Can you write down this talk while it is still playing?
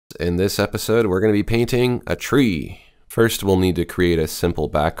In this episode, we're going to be painting a tree. First, we'll need to create a simple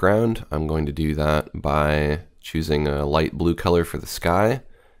background. I'm going to do that by choosing a light blue color for the sky,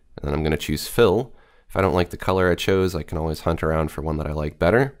 and then I'm going to choose fill. If I don't like the color I chose, I can always hunt around for one that I like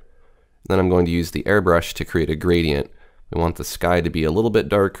better. Then I'm going to use the airbrush to create a gradient. We want the sky to be a little bit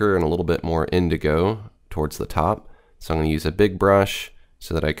darker and a little bit more indigo towards the top. So I'm going to use a big brush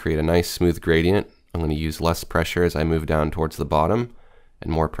so that I create a nice smooth gradient. I'm going to use less pressure as I move down towards the bottom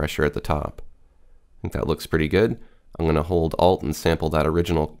and more pressure at the top. I think that looks pretty good. I'm going to hold Alt and sample that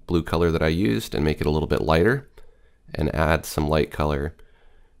original blue color that I used and make it a little bit lighter and add some light color.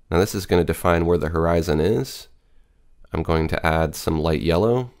 Now this is going to define where the horizon is. I'm going to add some light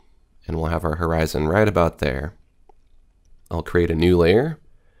yellow and we'll have our horizon right about there. I'll create a new layer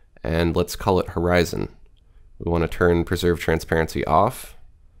and let's call it horizon. We want to turn preserve transparency off,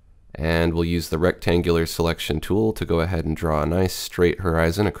 and we'll use the rectangular selection tool to go ahead and draw a nice straight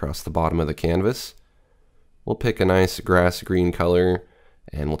horizon across the bottom of the canvas. We'll pick a nice grass green color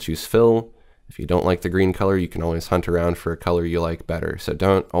and we'll choose fill. If you don't like the green color, you can always hunt around for a color you like better. So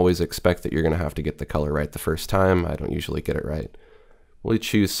don't always expect that you're going to have to get the color right the first time. I don't usually get it right. We'll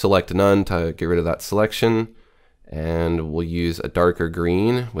choose select none to get rid of that selection, and we'll use a darker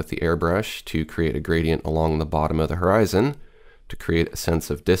green with the airbrush to create a gradient along the bottom of the horizon to create a sense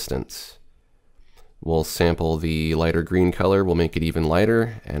of distance. We'll sample the lighter green color, we'll make it even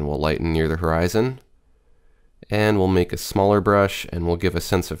lighter, and we'll lighten near the horizon. And we'll make a smaller brush, and we'll give a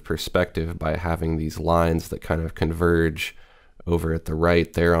sense of perspective by having these lines that kind of converge over at the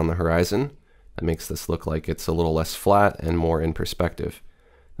right there on the horizon. That makes this look like it's a little less flat and more in perspective.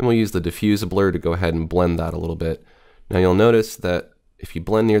 Then we'll use the diffuse blur to go ahead and blend that a little bit. Now you'll notice that if you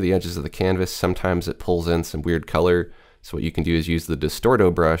blend near the edges of the canvas, sometimes it pulls in some weird color. So what you can do is use the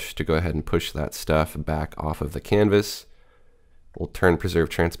Distorto brush to go ahead and push that stuff back off of the canvas. We'll turn preserve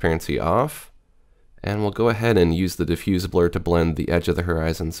transparency off, and we'll go ahead and use the diffuse blur to blend the edge of the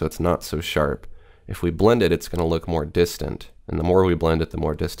horizon so it's not so sharp. If we blend it, it's going to look more distant, and the more we blend it, the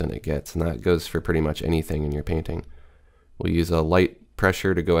more distant it gets, and that goes for pretty much anything in your painting. We'll use a light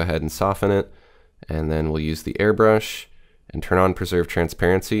pressure to go ahead and soften it, and then we'll use the airbrush and turn on preserve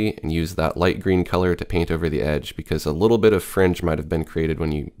transparency and use that light green color to paint over the edge, because a little bit of fringe might have been created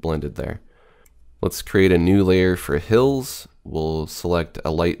when you blended there. Let's create a new layer for hills. We'll select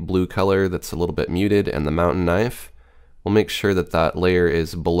a light blue color that's a little bit muted and the mountain knife. We'll make sure that that layer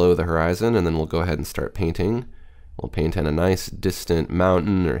is below the horizon, and then we'll go ahead and start painting. We'll paint in a nice distant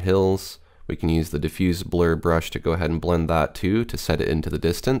mountain or hills. We can use the diffuse blur brush to go ahead and blend that too to set it into the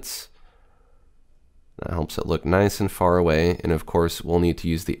distance. That helps it look nice and far away, and of course we'll need to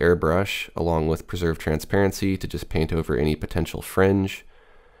use the airbrush along with preserve transparency to just paint over any potential fringe.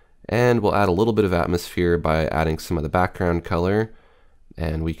 And we'll add a little bit of atmosphere by adding some of the background color,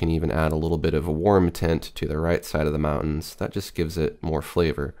 and we can even add a little bit of a warm tint to the right side of the mountains. That just gives it more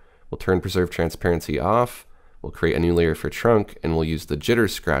flavor. We'll turn preserve transparency off, we'll create a new layer for trunk, and we'll use the jitter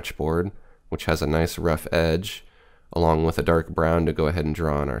scratch board, which has a nice rough edge, along with a dark brown to go ahead and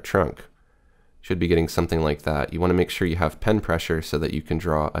draw on our trunk. Should be getting something like that. You want to make sure you have pen pressure so that you can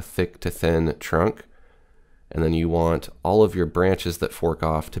draw a thick to thin trunk. And then you want all of your branches that fork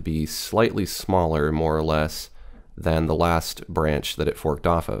off to be slightly smaller, more or less, than the last branch that it forked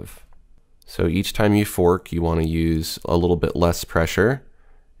off of. So each time you fork, you want to use a little bit less pressure,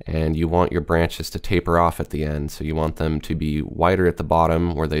 and you want your branches to taper off at the end. So you want them to be wider at the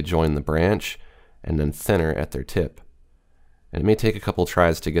bottom where they join the branch, and then thinner at their tip. And it may take a couple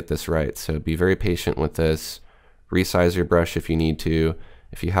tries to get this right, so be very patient with this. Resize your brush if you need to.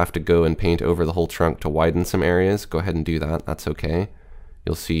 If you have to go and paint over the whole trunk to widen some areas, go ahead and do that. That's okay.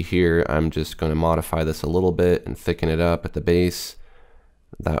 You'll see here I'm just going to modify this a little bit and thicken it up at the base.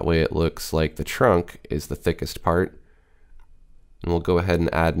 That way it looks like the trunk is the thickest part. And we'll go ahead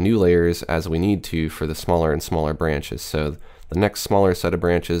and add new layers as we need to for the smaller and smaller branches. So the next smaller set of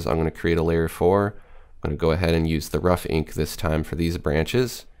branches I'm going to create a layer for. I'm going to go ahead and use the rough ink this time for these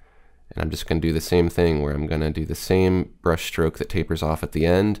branches. And I'm just going to do the same thing where I'm going to do the same brush stroke that tapers off at the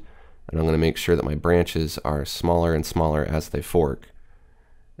end. And I'm going to make sure that my branches are smaller and smaller as they fork.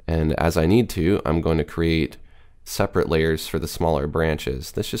 And as I need to, I'm going to create separate layers for the smaller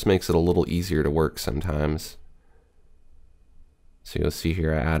branches. This just makes it a little easier to work sometimes. So you'll see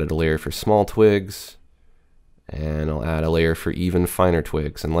here I added a layer for small twigs, and I'll add a layer for even finer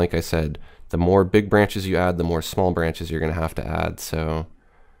twigs. And like I said, the more big branches you add, the more small branches you're going to have to add. So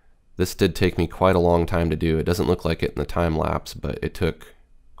this did take me quite a long time to do. It doesn't look like it in the time lapse, but it took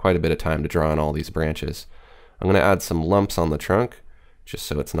quite a bit of time to draw on all these branches. I'm going to add some lumps on the trunk, just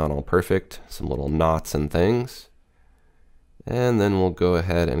so it's not all perfect, some little knots and things. And then we'll go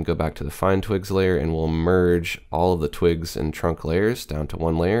ahead and go back to the fine twigs layer, and we'll merge all of the twigs and trunk layers down to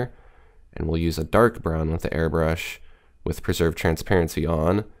one layer. And we'll use a dark brown with the airbrush with preserve transparency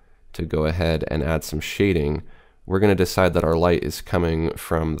on to go ahead and add some shading. We're going to decide that our light is coming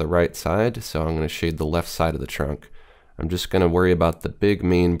from the right side, so I'm going to shade the left side of the trunk. I'm just going to worry about the big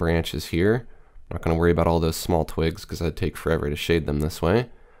main branches here. I'm not going to worry about all those small twigs because that'd take forever to shade them this way.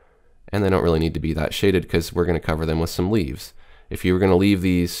 And they don't really need to be that shaded because we're going to cover them with some leaves. If you were going to leave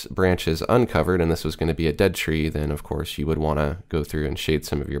these branches uncovered and this was going to be a dead tree, then of course you would want to go through and shade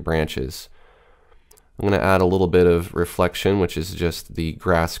some of your branches. I'm going to add a little bit of reflection, which is just the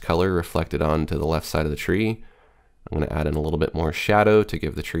grass color reflected onto the left side of the tree. I'm going to add in a little bit more shadow to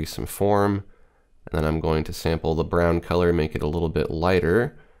give the tree some form. And then I'm going to sample the brown color, make it a little bit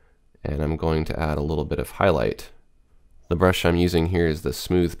lighter. And I'm going to add a little bit of highlight. The brush I'm using here is the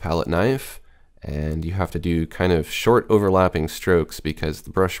smooth palette knife, and you have to do kind of short overlapping strokes because the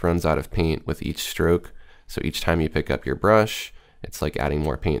brush runs out of paint with each stroke. So each time you pick up your brush, it's like adding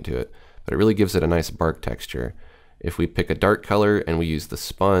more paint to it. But it really gives it a nice bark texture. If we pick a dark color and we use the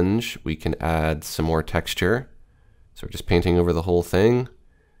sponge, we can add some more texture. So we're just painting over the whole thing,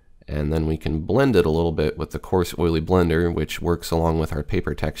 and then we can blend it a little bit with the coarse oily blender, which works along with our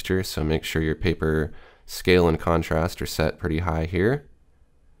paper texture. So make sure your paper scale and contrast are set pretty high here.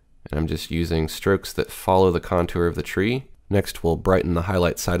 And I'm just using strokes that follow the contour of the tree. Next, we'll brighten the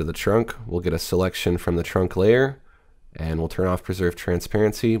highlight side of the trunk. We'll get a selection from the trunk layer, and we'll turn off preserve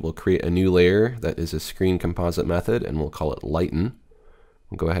transparency. We'll create a new layer that is a screen composite method, and we'll call it lighten.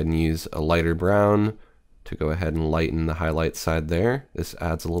 We'll go ahead and use a lighter brown to go ahead and lighten the highlight side there. This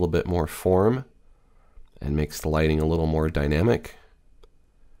adds a little bit more form and makes the lighting a little more dynamic.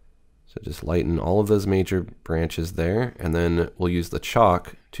 So just lighten all of those major branches there, and then we'll use the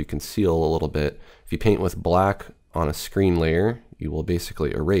chalk to conceal a little bit. If you paint with black on a screen layer, you will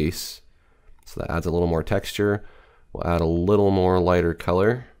basically erase. So that adds a little more texture. We'll add a little more lighter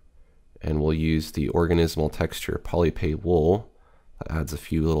color, and we'll use the organismal texture Polypay wool. That adds a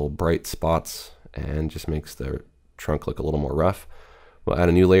few little bright spots and just makes the trunk look a little more rough. We'll add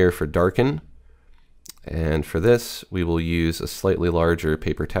a new layer for darken. And for this, we will use a slightly larger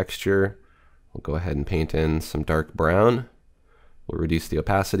paper texture. We'll go ahead and paint in some dark brown. We'll reduce the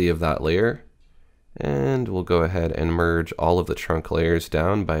opacity of that layer. And we'll go ahead and merge all of the trunk layers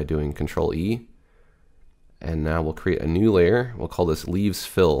down by doing Control E. And now we'll create a new layer. We'll call this Leaves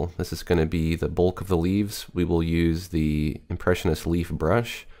Fill. This is going to be the bulk of the leaves. We will use the Impressionist Leaf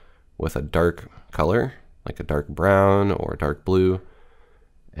brush with a dark color, like a dark brown or a dark blue.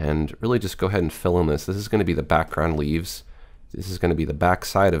 And really just go ahead and fill in this. This is going to be the background leaves. This is going to be the back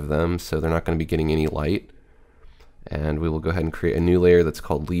side of them, so they're not going to be getting any light. And we will go ahead and create a new layer that's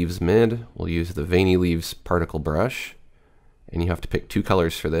called Leaves Mid. We'll use the Veiny Leaves particle brush. And you have to pick two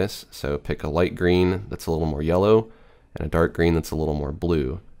colors for this. So pick a light green that's a little more yellow and a dark green that's a little more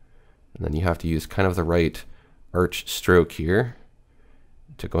blue. And then you have to use kind of the right arch stroke here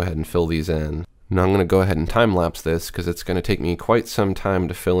to go ahead and fill these in. Now I'm going to go ahead and time lapse this because it's going to take me quite some time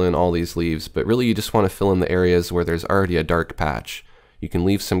to fill in all these leaves, but really you just want to fill in the areas where there's already a dark patch. You can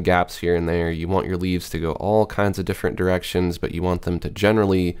leave some gaps here and there. You want your leaves to go all kinds of different directions, but you want them to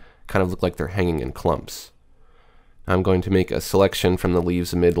generally kind of look like they're hanging in clumps. I'm going to make a selection from the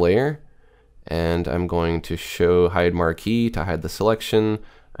Leaves Mid layer, and I'm going to show Hide Marquee to hide the selection.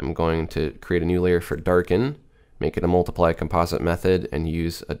 I'm going to create a new layer for Darken, make it a multiply composite method, and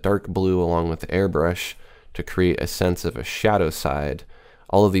use a dark blue along with the airbrush to create a sense of a shadow side.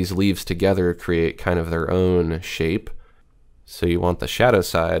 All of these leaves together create kind of their own shape. So you want the shadow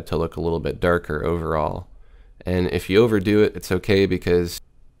side to look a little bit darker overall. And if you overdo it, it's okay because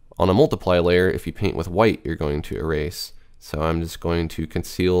on a multiply layer, if you paint with white, you're going to erase. So I'm just going to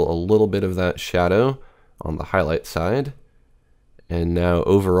conceal a little bit of that shadow on the highlight side. And now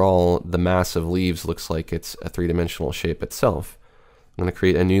overall, the mass of leaves looks like it's a three-dimensional shape itself. I'm going to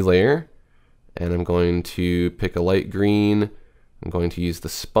create a new layer, and I'm going to pick a light green. I'm going to use the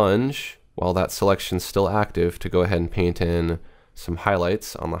sponge while that selection's still active to go ahead and paint in some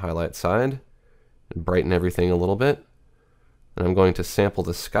highlights on the highlight side and brighten everything a little bit. And I'm going to sample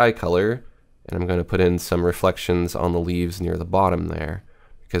the sky color, and I'm going to put in some reflections on the leaves near the bottom there,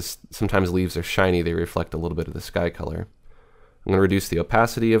 because sometimes leaves are shiny, they reflect a little bit of the sky color. I'm going to reduce the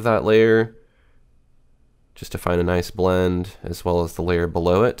opacity of that layer just to find a nice blend, as well as the layer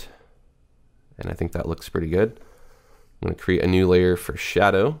below it. And I think that looks pretty good. I'm going to create a new layer for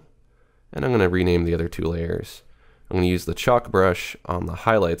shadow, and I'm going to rename the other two layers. I'm going to use the chalk brush on the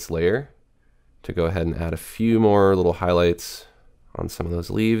highlights layer to go ahead and add a few more little highlights on some of those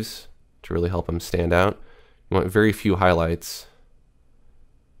leaves to really help them stand out. You want very few highlights.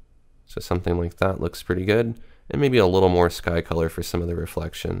 So something like that looks pretty good. And maybe a little more sky color for some of the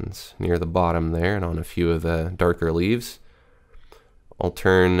reflections near the bottom there and on a few of the darker leaves. I'll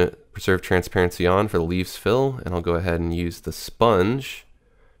turn Preserve Transparency on for the leaves fill, and I'll go ahead and use the sponge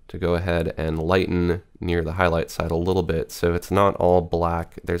to go ahead and lighten near the highlight side a little bit. So it's not all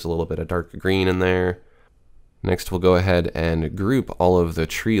black, there's a little bit of dark green in there. Next we'll go ahead and group all of the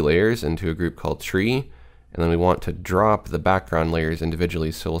tree layers into a group called tree, and then we want to drop the background layers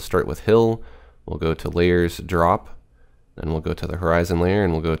individually. So we'll start with hill, we'll go to layers drop, then we'll go to the horizon layer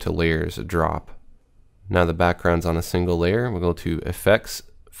and we'll go to layers drop. Now the background's on a single layer, we'll go to effects,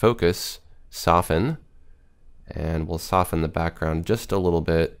 focus, soften, and we'll soften the background just a little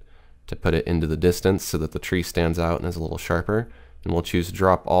bit to put it into the distance so that the tree stands out and is a little sharper. And we'll choose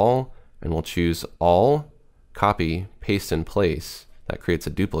drop all, and we'll choose all, copy, paste in place. That creates a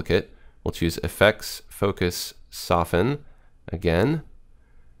duplicate. We'll choose effects, focus, soften again,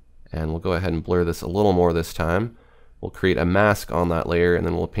 and we'll go ahead and blur this a little more this time. We'll create a mask on that layer, and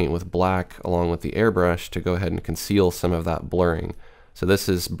then we'll paint with black along with the airbrush to go ahead and conceal some of that blurring. So this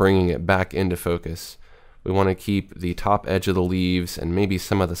is bringing it back into focus. We want to keep the top edge of the leaves and maybe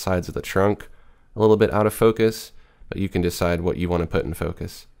some of the sides of the trunk a little bit out of focus, but you can decide what you want to put in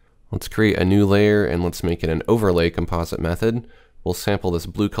focus. Let's create a new layer and let's make it an overlay composite method. We'll sample this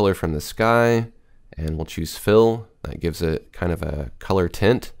blue color from the sky and we'll choose fill. That gives it kind of a color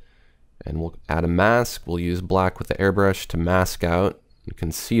tint. And we'll add a mask. We'll use black with the airbrush to mask out and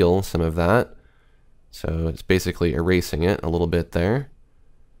conceal some of that. So it's basically erasing it a little bit there.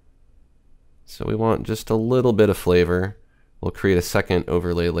 So we want just a little bit of flavor. We'll create a second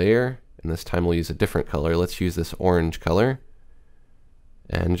overlay layer, and this time we'll use a different color. Let's use this orange color.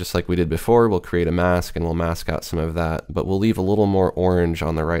 And just like we did before, we'll create a mask and we'll mask out some of that, but we'll leave a little more orange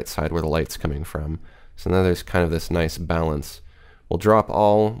on the right side where the light's coming from. So now there's kind of this nice balance. We'll drop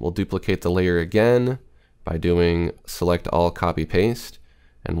all, we'll duplicate the layer again by doing select all, copy, paste,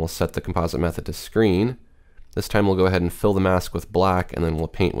 and we'll set the composite method to screen. This time we'll go ahead and fill the mask with black, and then we'll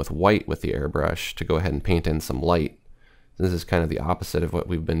paint with white with the airbrush to go ahead and paint in some light. This is kind of the opposite of what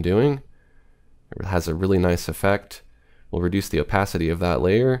we've been doing. It has a really nice effect. We'll reduce the opacity of that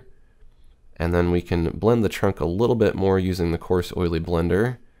layer, and then we can blend the trunk a little bit more using the coarse oily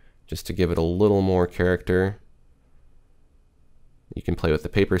blender just to give it a little more character. You can play with the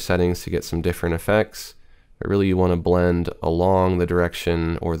paper settings to get some different effects, but really you want to blend along the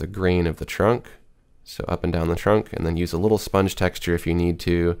direction or the grain of the trunk, so up and down the trunk, and then use a little sponge texture if you need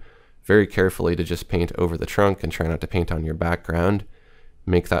to, very carefully to just paint over the trunk and try not to paint on your background.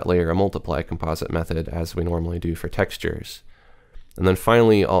 Make that layer a multiply composite method as we normally do for textures. And then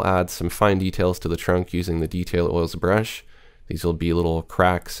finally I'll add some fine details to the trunk using the detail oils brush. These will be little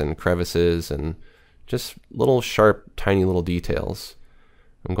cracks and crevices and just little sharp, tiny little details.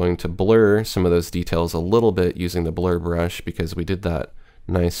 I'm going to blur some of those details a little bit using the blur brush because we did that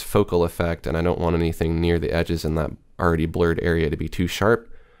nice focal effect and I don't want anything near the edges in that already blurred area to be too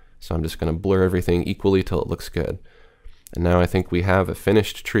sharp. So I'm just going to blur everything equally till it looks good. And now I think we have a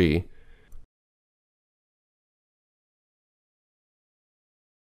finished tree.